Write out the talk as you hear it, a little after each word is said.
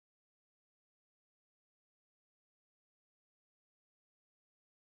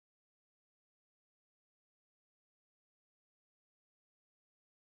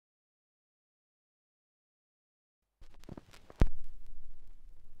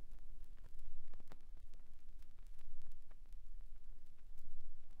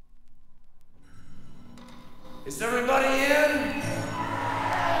Is everybody in?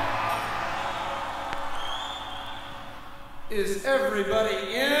 Is everybody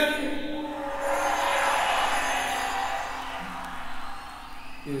in?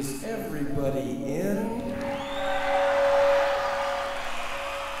 Is everybody in?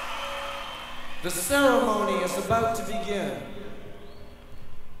 The ceremony is about to begin.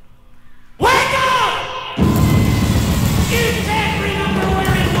 Wake up! You can't remember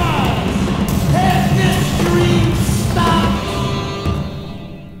where it was! Has this dream stopped?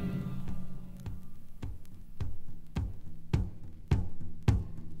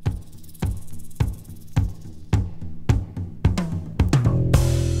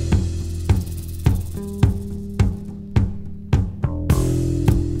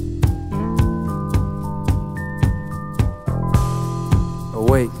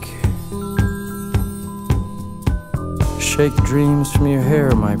 Awake. Shake dreams from your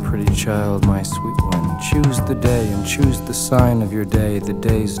hair, my pretty child, my sweet one. Choose the day and choose the sign of your day, the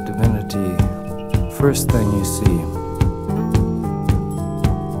day's divinity. First thing you see.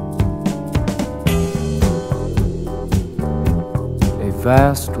 A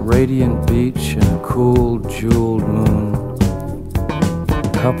vast, radiant beach and a cool, jeweled moon.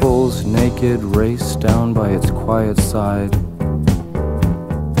 Couples naked race down by its quiet side.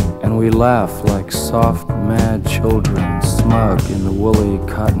 And we laugh like soft, mad children, smug in the woolly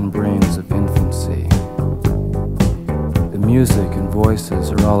cotton brains of infancy. The music and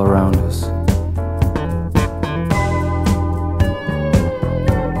voices are all around us.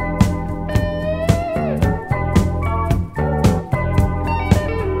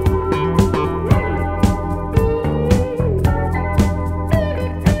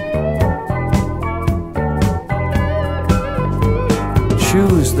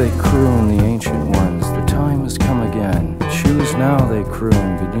 Choose, they croon, the ancient ones, the time has come again. Choose now, they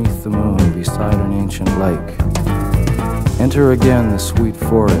croon, beneath the moon, beside an ancient lake. Enter again the sweet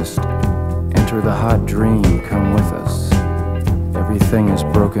forest, enter the hot dream, come with us. Everything is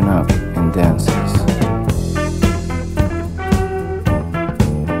broken up in dances.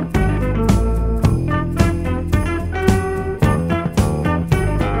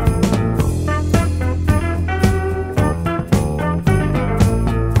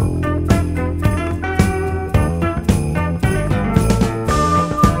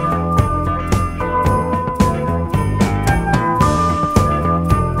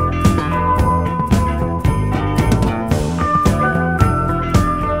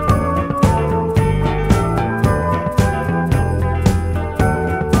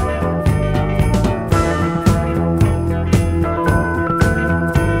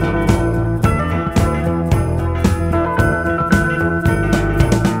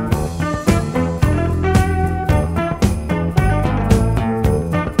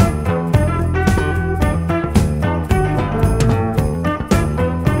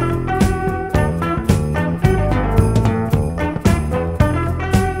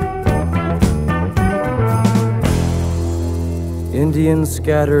 Indians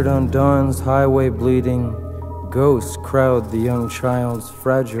scattered on dawn's highway bleeding, ghosts crowd the young child's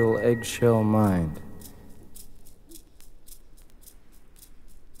fragile eggshell mind.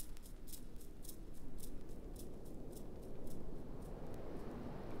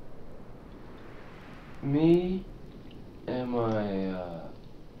 Me and my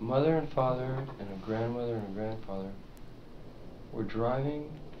mother and father and a grandmother and a grandfather were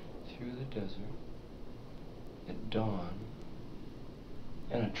driving through the desert at dawn,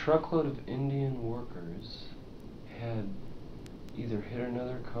 and a truckload of Indian workers had either hit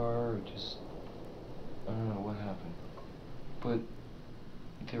another car or just, I don't know what happened, but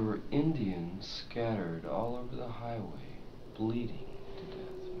there were Indians scattered all over the highway, bleeding to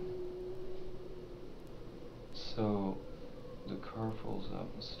death. So the car pulls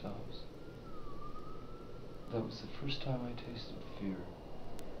up and stops. That was the first time I tasted fear.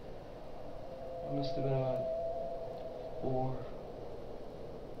 I must have been about 4.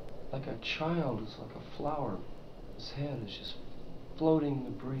 Like a child, it's like a flower. His head is just floating in the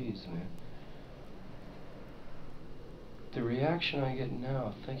breeze, man. The reaction I get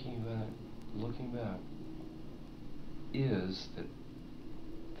now, thinking about it, looking back, is that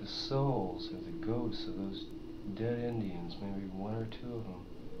the souls or the ghosts of those dead Indians, maybe 1 or 2 of them,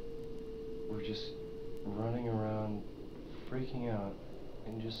 were just running around, freaking out,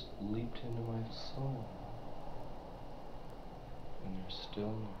 and just leaped into my soul. And they're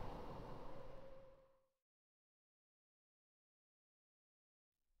still there.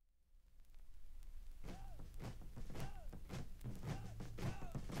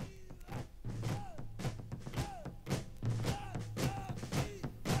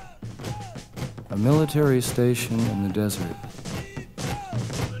 A military station in the desert.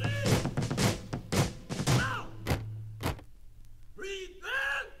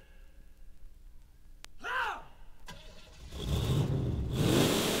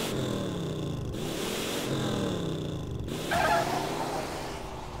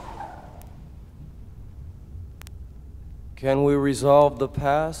 Can we resolve the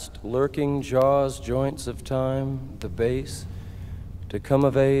past, lurking jaws, joints of time, the base, to come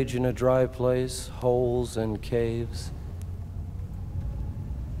of age in a dry place, holes and caves?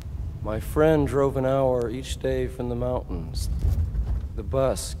 My friend drove an hour each day from the mountains. The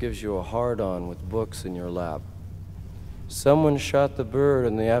bus gives you a hard-on with books in your lap. Someone shot the bird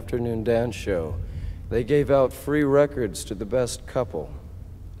in the afternoon dance show. They gave out free records to the best couple.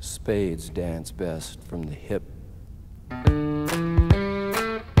 Spades dance best from the hip.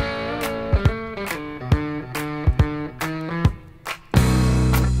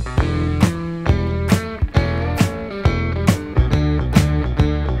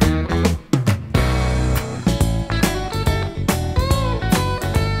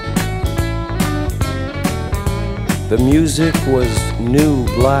 The music was new,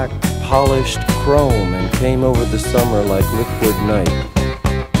 black, polished chrome and came over the summer like liquid night.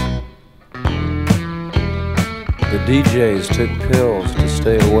 The DJs took pills to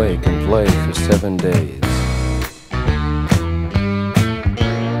stay awake and play for 7 days.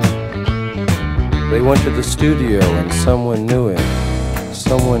 They went to the studio and someone knew him.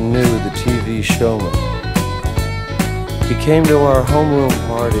 Someone knew the TV showman. He came to our homeroom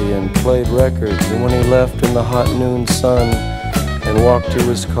party and played records, and when he left in the hot noon sun and walked to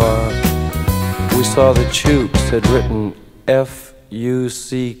his car, we saw that Chooks had written F-U-C-K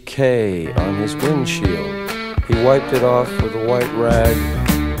on his windshield. He wiped it off with a white rag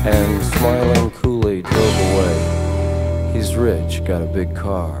and, smiling coolly, drove away. He's rich, got a big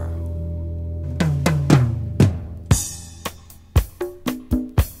car.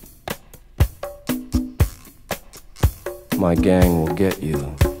 My gang will get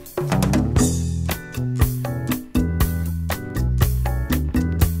you.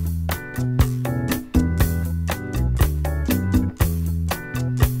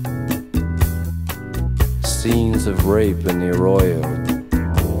 Scenes of rape in the arroyo.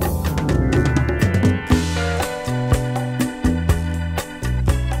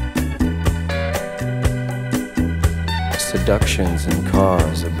 Seductions in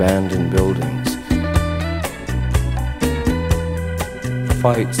cars, abandoned buildings.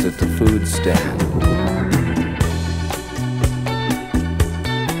 Fights at the food stand.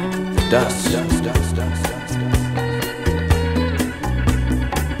 Dust.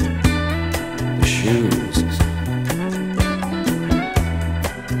 The shoes.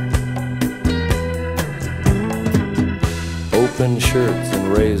 Open shirts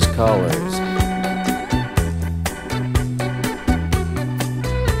and raised collars.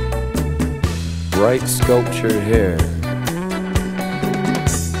 Bright sculptured hair.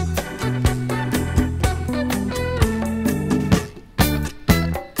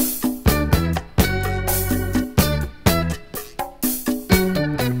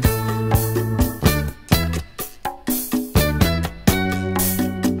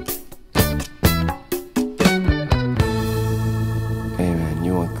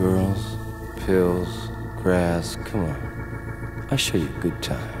 Girls, pills, grass, come on. I'll show you a good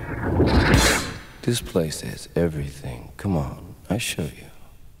time. This place has everything. Come on, I'll show you.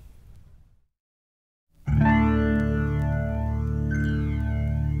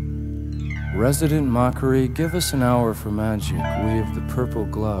 Resident mockery, give us an hour for magic. We of the purple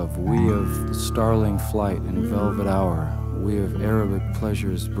glove, we of the starling flight and velvet hour, we of Arabic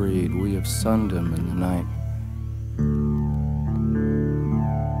pleasures breed, we of sundom in the night.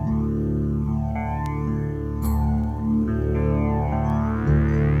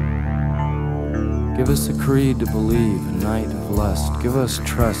 Give us a creed to believe, a night of lust. Give us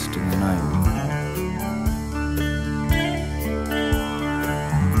trust in the night.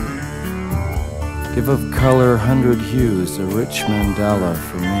 Give of color 100 hues, a rich mandala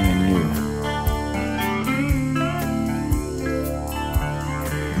for me and you.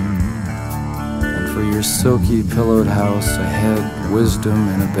 And for your silky pillowed house, a head, wisdom,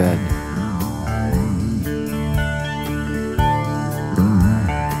 and a bed.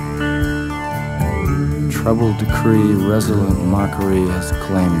 Troubled decree, resolute mockery has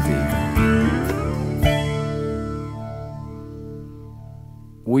claimed thee.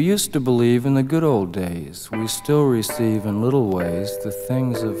 We used to believe in the good old days. We still receive in little ways the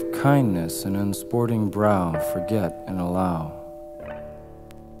things of kindness and unsporting brow forget and allow.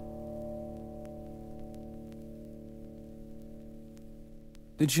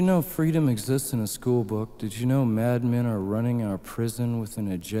 Did you know freedom exists in a school book? Did you know madmen are running our prison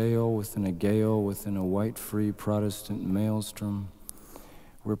within a jail, within a gale, within a white free Protestant maelstrom?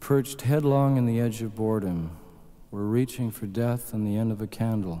 We're perched headlong in the edge of boredom. We're reaching for death on the end of a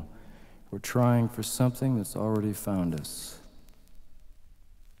candle. We're trying for something that's already found us.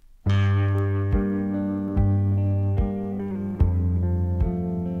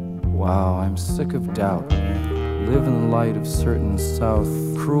 Wow, I'm sick of doubt. Live in the light of certain South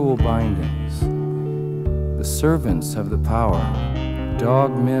cruel bindings. The servants have the power.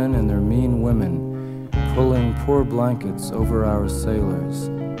 Dog men and their mean women pulling poor blankets over our sailors.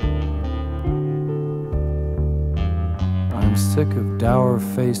 I'm sick of dour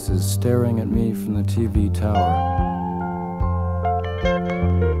faces staring at me from the TV tower.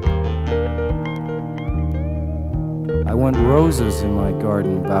 I want roses in my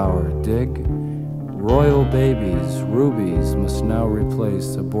garden bower, dig? Royal babies, rubies, must now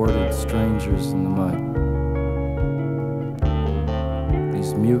replace aborted strangers in the mud.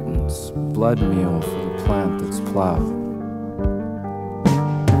 These mutants, blood meal for the plant that's plowed.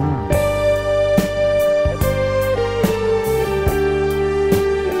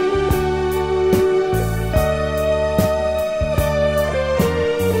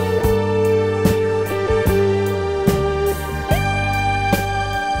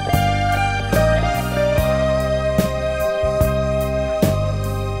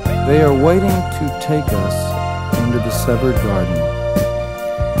 They are waiting to take us into the severed garden.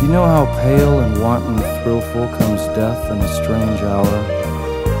 You know how pale and wanton thrillful comes death in a strange hour,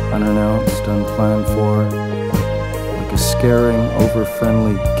 unannounced, unplanned for, like a scaring,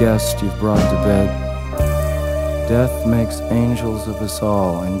 over-friendly guest you've brought to bed. Death makes angels of us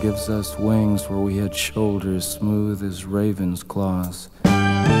all and gives us wings where we had shoulders smooth as ravens' claws.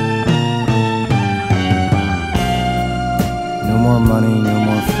 No more money, no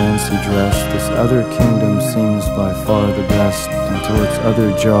more fancy dress. This other kingdom seems by far the best, until its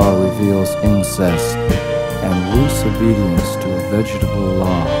other jaw reveals incest and loose obedience to a vegetable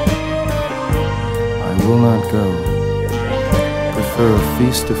law. I will not go. Prefer a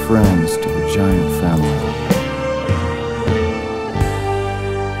feast of friends to a giant family.